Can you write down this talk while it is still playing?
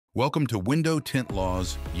Welcome to Window Tint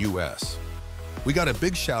Laws US. We got a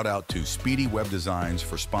big shout out to Speedy Web Designs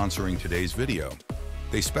for sponsoring today's video.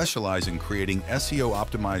 They specialize in creating SEO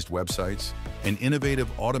optimized websites and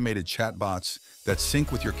innovative automated chatbots that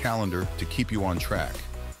sync with your calendar to keep you on track.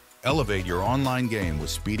 Elevate your online game with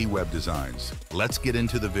Speedy Web Designs. Let's get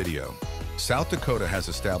into the video. South Dakota has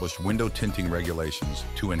established window tinting regulations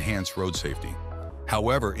to enhance road safety.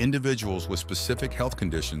 However, individuals with specific health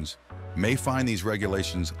conditions may find these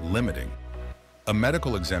regulations limiting. A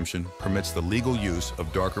medical exemption permits the legal use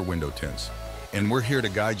of darker window tints, and we're here to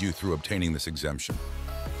guide you through obtaining this exemption.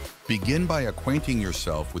 Begin by acquainting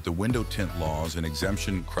yourself with the window tint laws and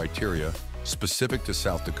exemption criteria specific to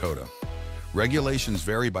South Dakota. Regulations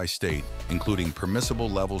vary by state, including permissible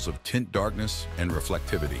levels of tint darkness and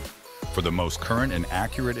reflectivity. For the most current and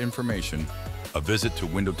accurate information, a visit to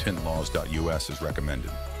windowtintlaws.us is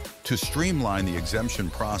recommended. To streamline the exemption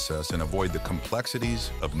process and avoid the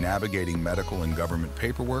complexities of navigating medical and government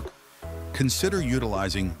paperwork, consider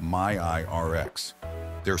utilizing MyIRX.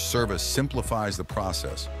 Their service simplifies the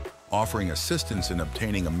process, offering assistance in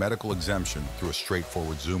obtaining a medical exemption through a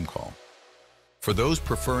straightforward Zoom call. For those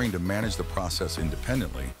preferring to manage the process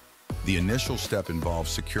independently, the initial step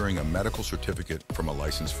involves securing a medical certificate from a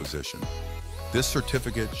licensed physician. This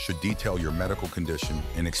certificate should detail your medical condition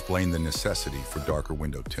and explain the necessity for darker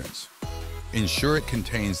window tints. Ensure it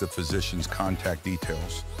contains the physician's contact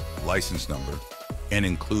details, license number, and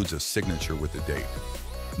includes a signature with the date.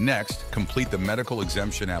 Next, complete the medical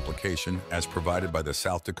exemption application as provided by the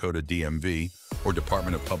South Dakota DMV or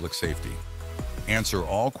Department of Public Safety. Answer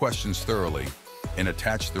all questions thoroughly and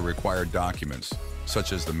attach the required documents,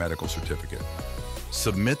 such as the medical certificate.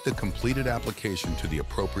 Submit the completed application to the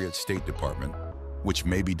appropriate state department, which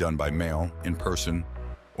may be done by mail, in person,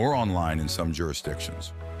 or online in some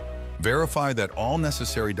jurisdictions. Verify that all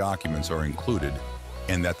necessary documents are included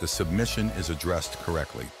and that the submission is addressed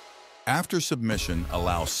correctly. After submission,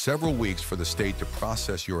 allow several weeks for the state to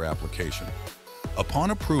process your application.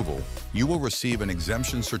 Upon approval, you will receive an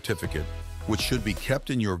exemption certificate, which should be kept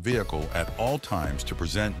in your vehicle at all times to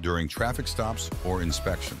present during traffic stops or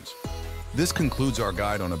inspections. This concludes our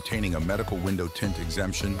guide on obtaining a medical window tint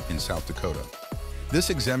exemption in South Dakota. This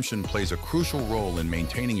exemption plays a crucial role in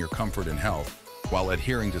maintaining your comfort and health while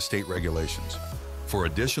adhering to state regulations. For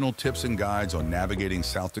additional tips and guides on navigating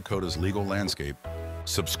South Dakota's legal landscape,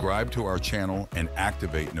 subscribe to our channel and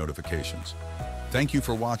activate notifications. Thank you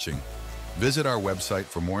for watching. Visit our website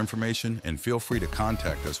for more information and feel free to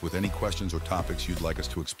contact us with any questions or topics you'd like us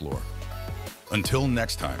to explore. Until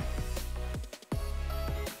next time.